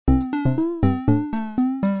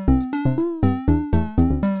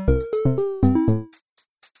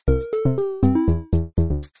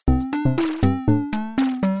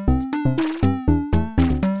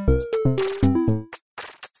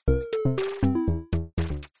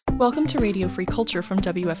Welcome to Radio Free Culture from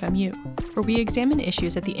WFMU, where we examine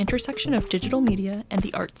issues at the intersection of digital media and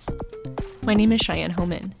the arts. My name is Cheyenne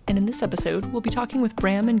Homan, and in this episode, we'll be talking with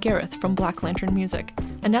Bram and Gareth from Black Lantern Music,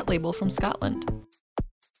 a net label from Scotland.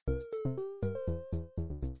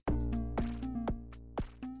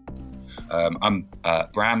 I'm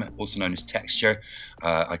Bram, also known as Texture.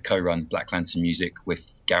 I co-run Black Lantern Music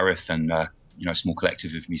with Gareth and a small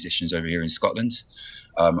collective of musicians over here in Scotland.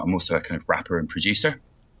 I'm also a kind of rapper and producer.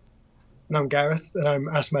 And I'm Gareth, and I'm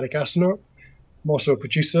Asthmatic Astronaut. I'm also a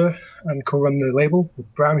producer and co-run the label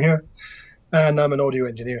with Bram here, and I'm an audio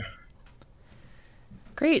engineer.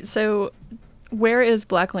 Great. So where is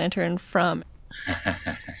Black Lantern from?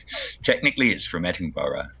 Technically, it's from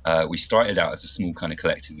Edinburgh. We started out as a small kind of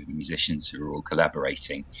collective of musicians who were all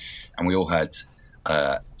collaborating, and we all had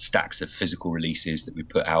stacks of physical releases that we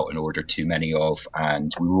put out and ordered too many of,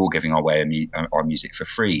 and we were all giving away our music for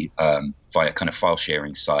free via kind of file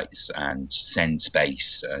sharing sites and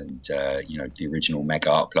Sendspace and the original Mega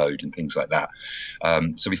Upload and things like that.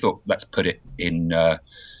 So we thought, let's put it in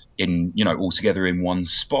all together in one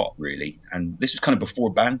spot, really. And this was kind of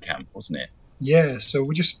before Bandcamp, wasn't it? Yeah, so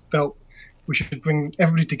we just felt we should bring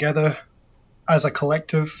everybody together as a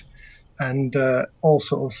collective and all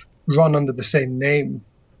sort of run under the same name.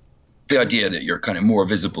 The idea that you're kind of more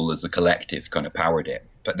visible as a collective kind of powered it.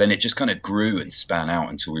 But then it just kind of grew and span out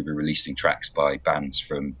until we were releasing tracks by bands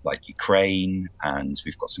from like Ukraine, and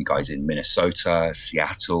we've got some guys in Minnesota,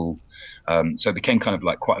 Seattle. So it became kind of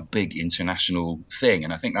like quite a big international thing.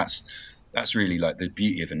 And I think that's really like the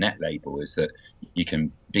beauty of a net label, is that you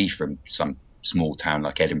can be from some small town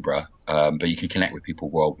like Edinburgh, but you can connect with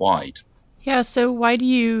people worldwide. Yeah, so why do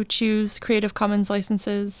you choose Creative Commons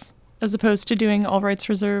licenses as opposed to doing all rights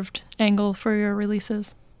reserved angle for your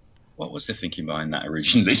releases? What was the thinking behind that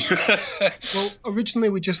originally? Well, originally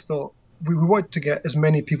we just thought we wanted to get as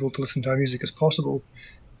many people to listen to our music as possible.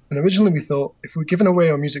 And originally we thought if we were giving away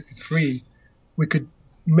our music for free, we could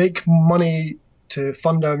make money to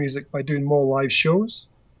fund our music by doing more live shows.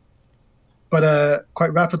 But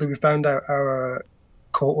quite rapidly we found out our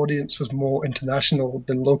core audience was more international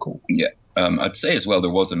than local. Yeah. I'd say as well there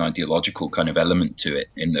was an ideological kind of element to it,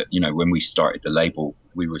 in that, when we started the label,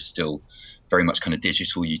 we were still very much kind of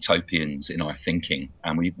digital utopians in our thinking,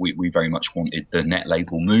 and we very much wanted the net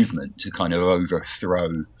label movement to kind of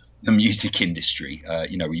overthrow the music industry.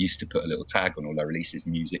 We used to put a little tag on all our releases: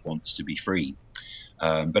 music wants to be free.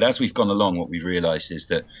 But as we've gone along, what we've realized is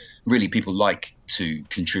that really people like to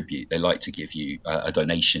contribute. They like to give you a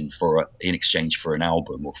donation in exchange for an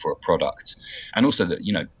album or for a product. And also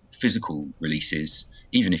that, physical releases,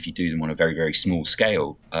 even if you do them on a very, very small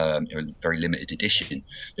scale, or a very limited edition,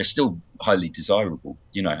 they're still highly desirable.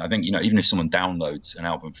 I think, even if someone downloads an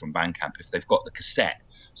album from Bandcamp, if they've got the cassette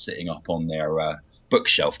sitting up on their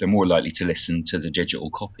bookshelf, they're more likely to listen to the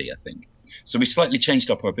digital copy, I think. So we've slightly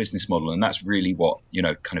changed up our business model, and that's really what,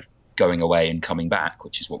 kind of going away and coming back,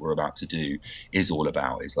 which is what we're about to do, is all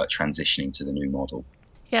about, is like transitioning to the new model.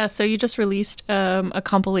 Yeah, so you just released a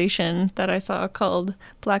compilation that I saw called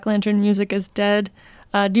Black Lantern Music is Dead.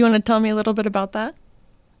 Do you want to tell me a little bit about that?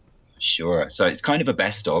 Sure. So it's kind of a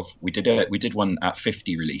best of. We did one at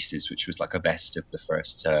 50 releases, which was like a best of the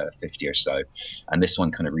first 50 or so. And this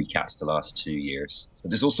one kind of recaps the last 2 years.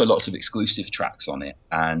 But there's also lots of exclusive tracks on it.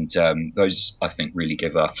 And those, I think, really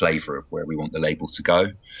give a flavour of where we want the label to go.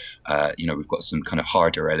 We've got some kind of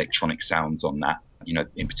harder electronic sounds on that.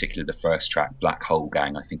 In particular, the first track, Black Hole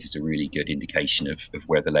Gang, I think is a really good indication of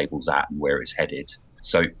where the label's at and where it's headed.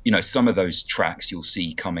 So, some of those tracks you'll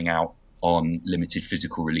see coming out on limited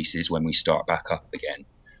physical releases when we start back up again.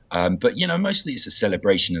 But mostly it's a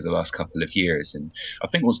celebration of the last couple of years. And I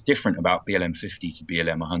think what's different about BLM 50 to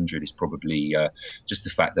BLM 100 is probably just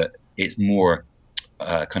the fact that it's more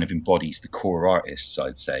kind of embodies the core artists,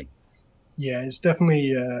 I'd say. Yeah, it's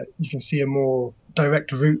definitely, you can see a more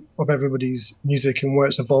direct route of everybody's music and where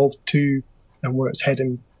it's evolved to and where it's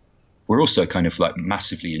heading. We're also kind of like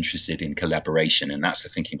massively interested in collaboration, and that's the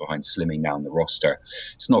thinking behind slimming down the roster.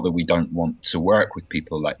 It's not that we don't want to work with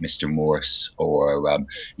people like Mr. Morse or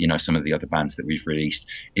some of the other bands that we've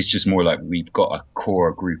released. It's just more like we've got a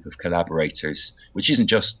core group of collaborators, which isn't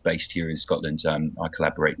just based here in Scotland. I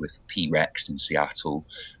collaborate with P-Rex in Seattle,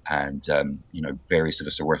 and various of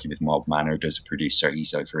us are working with Mild Mannered as a producer.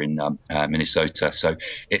 He's over in Minnesota. So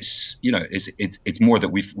it's more that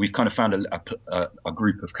we've kind of found a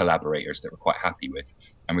group of collaborators that we're quite happy with,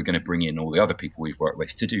 and we're going to bring in all the other people we've worked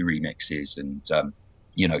with to do remixes and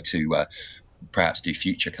to perhaps do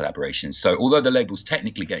future collaborations. So although the label's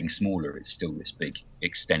technically getting smaller, it's still this big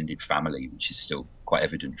extended family, which is still quite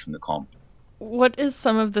evident from the comp. What is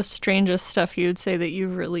some of the strangest stuff you'd say that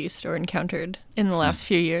you've released or encountered in the last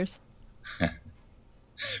few years?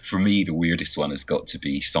 For me, the weirdest one has got to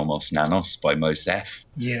be Somos Nanos by Mos Def.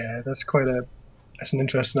 Yeah, that's an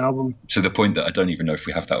interesting album. To the point that I don't even know if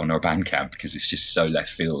we have that on our Bandcamp because it's just so left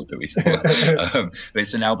field that we thought. But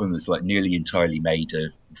it's an album that's like nearly entirely made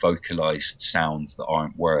of vocalized sounds that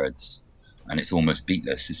aren't words, and it's almost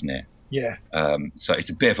beatless, isn't it? Yeah. So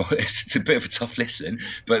it's a bit of a tough listen,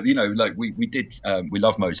 but we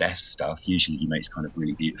love Mos Def's stuff. Usually he makes kind of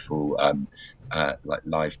really beautiful like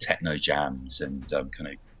live techno jams and kind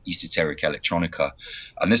of esoteric electronica,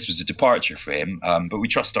 and this was a departure for him, but we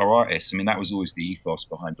trust our artists. I mean, that was always the ethos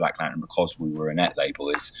behind Black Lantern because we were a net label,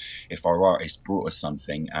 is if our artists brought us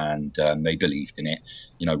something and they believed in it,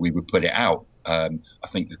 we would put it out. I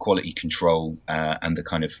think the quality control and the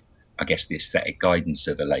kind of, I guess, the aesthetic guidance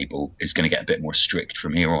of the label is going to get a bit more strict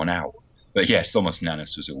from here on out. But yeah, Somos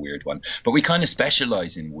Nanos was a weird one. But we kind of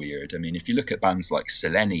specialize in weird. I mean, if you look at bands like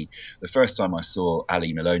Seleni, the first time I saw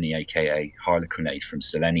Ali Maloney, aka Harlequinade from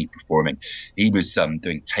Seleni, performing, he was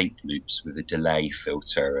doing tape loops with a delay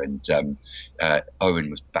filter, and Owen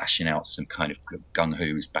was bashing out some kind of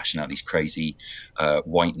gung-ho, was bashing out these crazy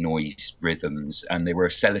white noise rhythms, and they were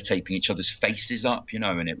sellotaping each other's faces up,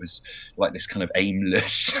 and it was like this kind of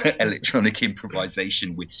aimless electronic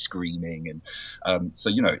improvisation with screaming. And so,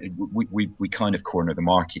 we kind of corner the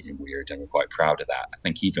market in weird, and we're quite proud of that. I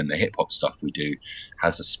think even the hip hop stuff we do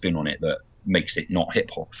has a spin on it that makes it not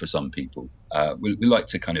hip hop for some people. We like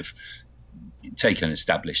to kind of take an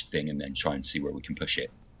established thing and then try and see where we can push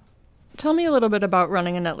it. Tell me a little bit about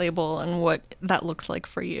running a net label and what that looks like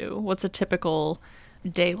for you. What's a typical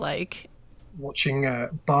day like? Watching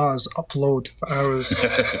bars upload for hours.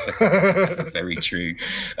 Very true.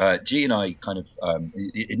 G and I kind of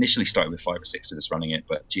initially started with 5 or 6 of us running it,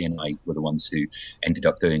 but G and I were the ones who ended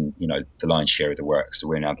up doing, the lion's share of the work. So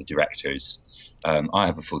we're now the directors. I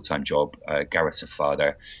have a full-time job. Gareth's a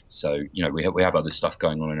father. So, we have other stuff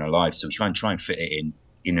going on in our lives. So we try and fit it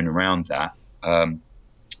in and around that.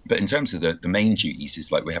 But in terms of the main duties,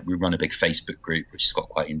 is like we run a big Facebook group, which has got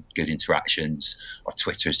quite good interactions. Our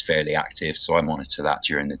Twitter is fairly active, so I monitor that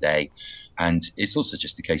during the day. And it's also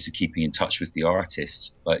just a case of keeping in touch with the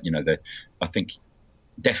artists. But, I think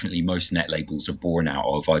definitely most net labels are born out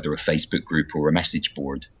of either a Facebook group or a message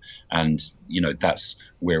board. And, that's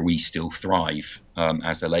where we still thrive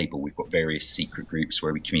as a label. We've got various secret groups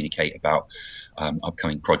where we communicate about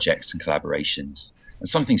upcoming projects and collaborations. And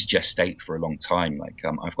some things gestate for a long time. Like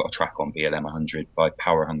I've got a track on BLM 100 by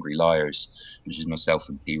Power Hungry Liars, which is myself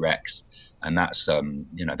and P-Rex. And that's,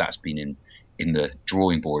 that's been in the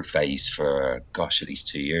drawing board phase for, at least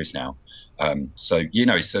 2 years now. So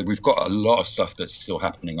we've got a lot of stuff that's still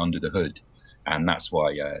happening under the hood. And that's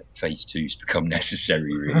why phase 2's become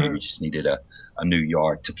necessary, really. We just needed a new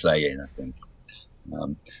yard to play in, I think.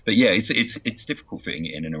 But yeah, it's difficult fitting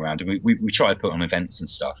it in and around. And we try to put on events and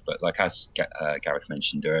stuff, but like as Gareth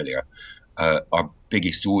mentioned earlier, our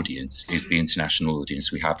biggest audience is the international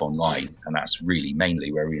audience we have online, and that's really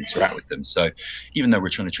mainly where we interact with them. So even though we're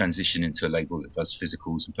trying to transition into a label that does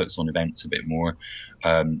physicals and puts on events a bit more,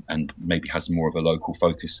 and maybe has more of a local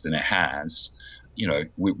focus than it has,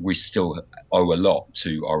 we still owe a lot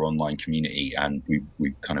to our online community, and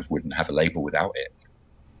we kind of wouldn't have a label without it.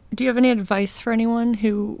 Do you have any advice for anyone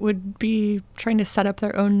who would be trying to set up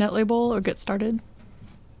their own net label or get started?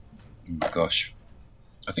 Gosh,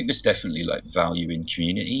 I think there's definitely like value in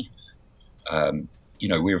community.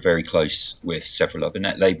 We're very close with several other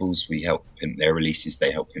net labels. We help pimp their releases,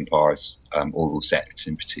 they help pimp ours. Oral Sects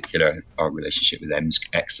in particular, our relationship with them is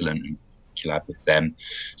excellent, and collab with them.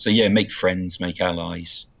 So yeah, make friends, make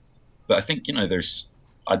allies. But I think,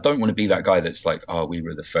 I don't want to be that guy that's like, we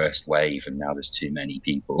were the first wave and now there's too many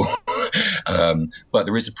people. But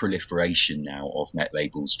there is a proliferation now of net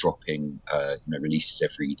labels dropping releases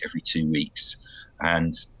every 2 weeks,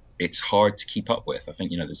 and it's hard to keep up with. I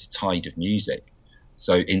think there's a tide of music,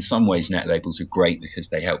 so in some ways net labels are great because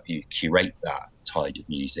they help you curate that tide of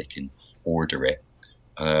music and order it,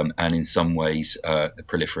 and in some ways the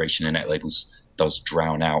proliferation of net labels does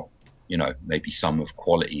drown out maybe some of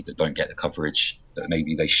quality that don't get the coverage that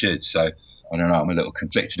maybe they should. So I don't know, I'm a little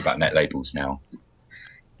conflicted about net labels now.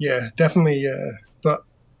 Yeah, definitely. But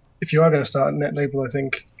if you are going to start a net label, I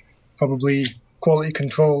think probably quality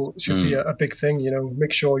control should be a big thing.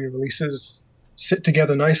 Make sure your releases sit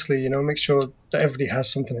together nicely. Make sure that everybody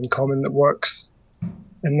has something in common that works.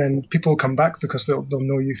 and then people will come back because they'll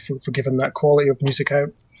know you for giving that quality of music out.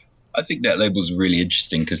 I think net labels are really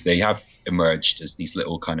interesting because they have emerged as these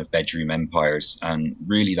little kind of bedroom empires, and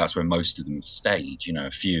really that's where most of them have stayed. You know,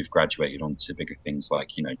 a few have graduated onto bigger things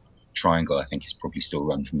like, you know, Triangle, I think, is probably still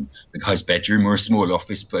run from the guy's bedroom or a small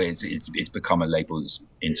office, but it's become a label that's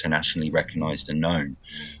internationally recognised and known.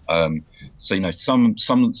 So, you know, some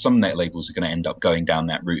net labels are going to end up going down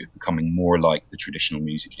that route of becoming more like the traditional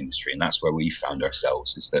music industry, and that's where we found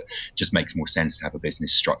ourselves. Is that it just makes more sense to have a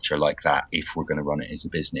business structure like that if we're going to run it as a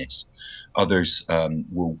business. Others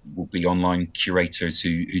will be online curators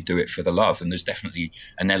who do it for the love, and there's definitely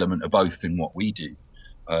an element of both in what we do.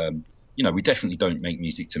 You know, we definitely don't make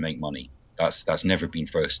music to make money. That's never been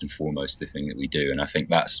first and foremost the thing that we do, and I think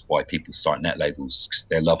that's why people start net labels, because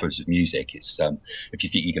they're lovers of music. It's if you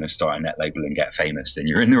think you're going to start a net label and get famous, then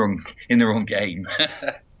you're in the wrong game.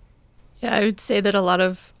 Yeah, I would say that a lot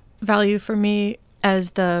of value for me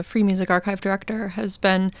as the Free Music Archive director has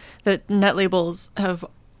been that net labels have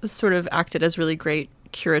sort of acted as really great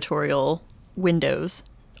curatorial windows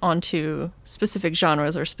onto specific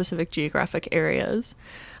genres or specific geographic areas.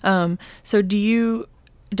 So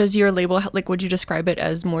does your label, like, would you describe it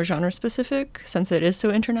as more genre specific since it is so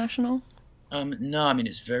international? No, I mean,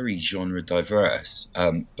 it's very genre diverse.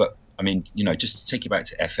 But I mean, you know, just to take you back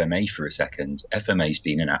to FMA for a second, FMA's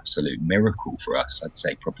been an absolute miracle for us. I'd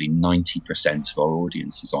say probably 90% of our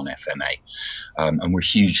audience is on FMA. And we're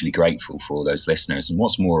hugely grateful for all those listeners. And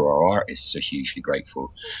what's more, our artists are hugely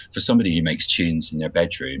grateful. For somebody who makes tunes in their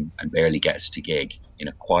bedroom and barely gets to gig in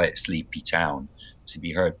a quiet, sleepy town, to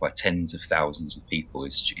be heard by tens of thousands of people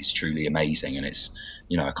is truly amazing. And it's,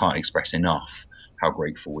 you know, I can't express enough how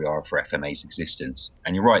grateful we are for FMA's existence.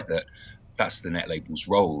 And you're right that that's the net label's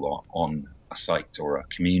role on a site or a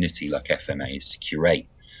community like FMA, is to curate.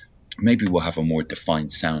 Maybe we'll have a more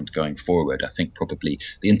defined sound going forward. I think probably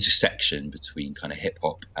the intersection between kind of hip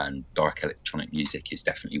hop and dark electronic music is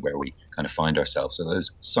definitely where we kind of find ourselves. So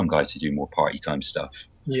there's some guys who do more party time stuff,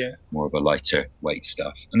 more of a lighter weight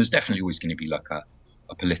stuff. And there's definitely always going to be like a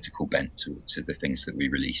political bent to the things that we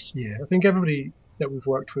release. Yeah, I think everybody that we've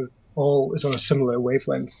worked with all is on a similar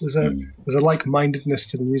wavelength. There's a like-mindedness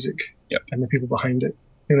to the music and the people behind it.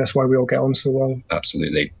 I think that's why we all get on so well.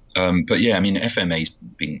 Absolutely. But yeah, I mean, FMA's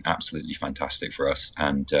been absolutely fantastic for us,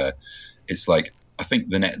 and it's like, I think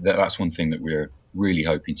that's one thing that we're really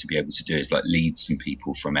hoping to be able to do, is like lead some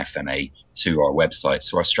people from FMA to our website.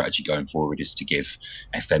 So our strategy going forward is to give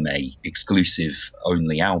FMA exclusive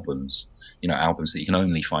only albums. You know, albums that you can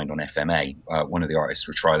only find on FMA. One of the artists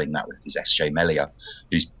we're trialing that with is SJ Melia,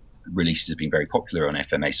 whose releases have been very popular on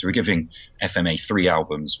FMA. So we're giving FMA 3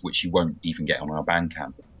 albums which you won't even get on our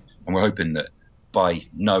Bandcamp. And we're hoping that by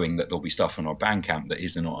knowing that there'll be stuff on our Bandcamp that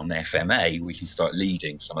isn't on FMA, we can start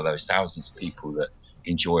leading some of those thousands of people that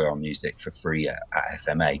enjoy our music for free at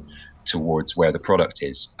FMA towards where the product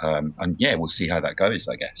is. And yeah, we'll see how that goes,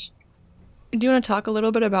 I guess. Do you want to talk a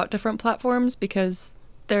little bit about different platforms? Because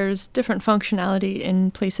there's different functionality in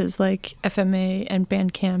places like FMA and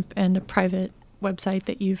Bandcamp and a private website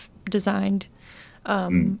that you've designed.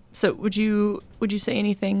 So would you say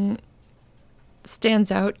anything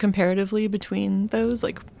stands out comparatively between those?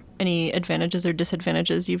 Like any advantages or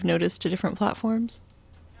disadvantages you've noticed to different platforms?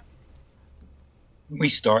 When we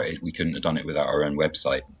started, we couldn't have done it without our own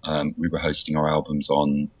website. We were hosting our albums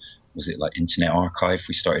on, was it like Internet Archive?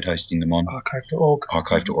 We started hosting them on archive.org.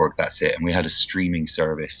 Archive.org, that's it. And we had a streaming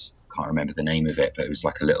service. Can't remember the name of it, but it was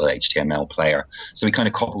like a little HTML player. So we kind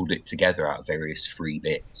of cobbled it together out of various free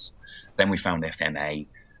bits. Then we found FMA,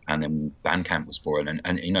 and then Bandcamp was born.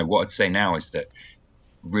 And you know, what I'd say now is that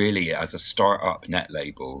really, as a startup net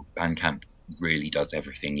label, Bandcamp really does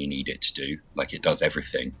everything you need it to do. Like, it does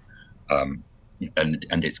everything.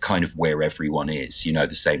 And it's kind of where everyone is, you know,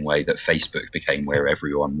 the same way that Facebook became where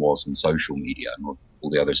everyone was on social media and all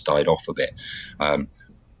the others died off a bit.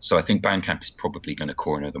 So I think Bandcamp is probably going to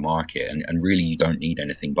corner the market, and really you don't need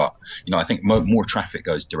anything but, you know, I think more traffic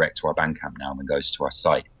goes direct to our Bandcamp now than goes to our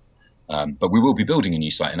site. But we will be building a new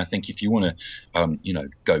site, and I think if you want to, you know,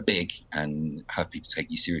 go big and have people take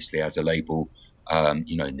you seriously as a label,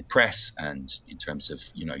 you know, in the press and in terms of,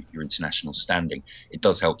 you know, your international standing, it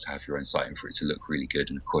does help to have your own site and for it to look really good.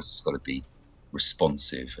 And of course, it's got to be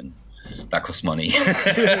responsive, and that costs money.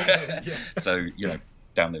 So, you know,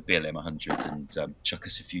 down the BLM 100 and chuck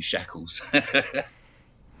us a few shekels.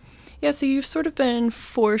 Yeah, so you've sort of been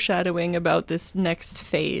foreshadowing about this next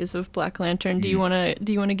phase of Black Lantern. Do you want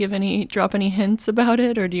to drop any hints about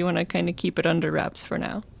it, or do you want to kind of keep it under wraps for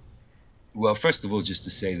now? Well, first of all, just to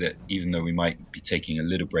say that even though we might be taking a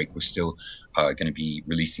little break, we're still going to be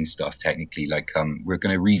releasing stuff technically. Like we're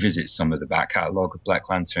going to revisit some of the back catalogue of Black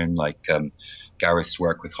Lantern, like Gareth's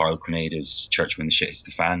work with Harlequinator's Church When the Shit Hits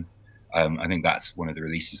the Fan. I think that's one of the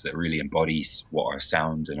releases that really embodies what our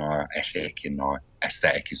sound and our ethic and our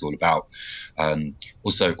aesthetic is all about.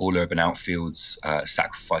 Also, All Urban Outfields,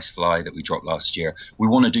 Sacrifice Fly that we dropped last year. We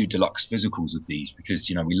want to do deluxe physicals of these because,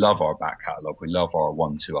 you know, we love our back catalogue. We love our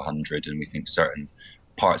 1 to 100, and we think certain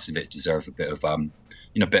parts of it deserve a bit of,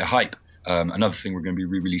 bit of hype. Another thing we're going to be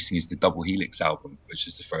re-releasing is the Double Helix album, which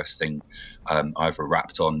is the first thing I ever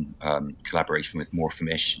rapped on, collaboration with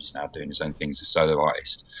Morphamish, who's now doing his own thing as a solo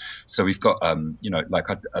artist. So we've got, I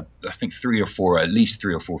think at least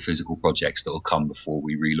three or four physical projects that will come before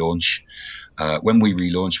we relaunch. When we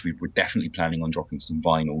relaunch, we're definitely planning on dropping some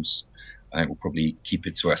vinyls. I think we'll probably keep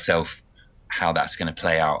it to ourselves how that's going to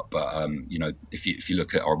play out, but if you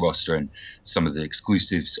look at our roster and some of the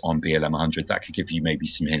exclusives on BLM 100, that could give you maybe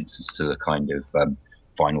some hints as to the kind of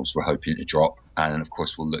vinyls we're hoping to drop, and of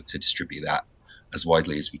course we'll look to distribute that as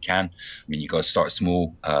widely as we can. I mean, you got to start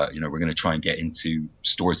small. We're going to try and get into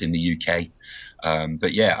stores in the UK,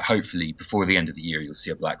 but yeah, hopefully before the end of the year you'll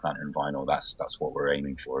see a Black Lantern vinyl. That's what we're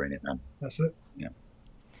aiming for in it, man. That's it. Yeah.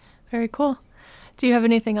 Very cool. Do you have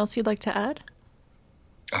anything else you'd like to add?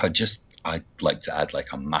 I'd like to add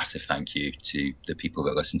like a massive thank you to the people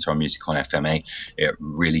that listen to our music on FMA. It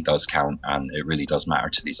really does count and it really does matter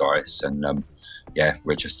to these artists. And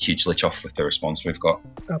we're just hugely chuffed with the response we've got.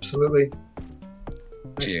 Absolutely.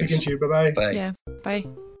 Nice speaking to you. Bye-bye. Bye. Yeah, bye.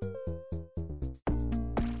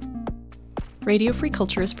 Radio Free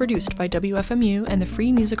Culture is produced by WFMU and the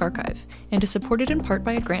Free Music Archive and is supported in part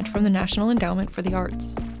by a grant from the National Endowment for the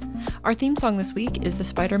Arts. Our theme song this week is The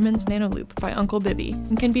Spider-Man's Nanoloop by Uncle Bibby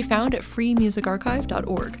and can be found at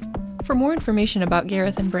freemusicarchive.org. For more information about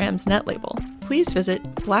Gareth and Bram's net label, please visit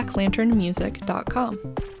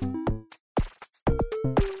blacklanternmusic.com.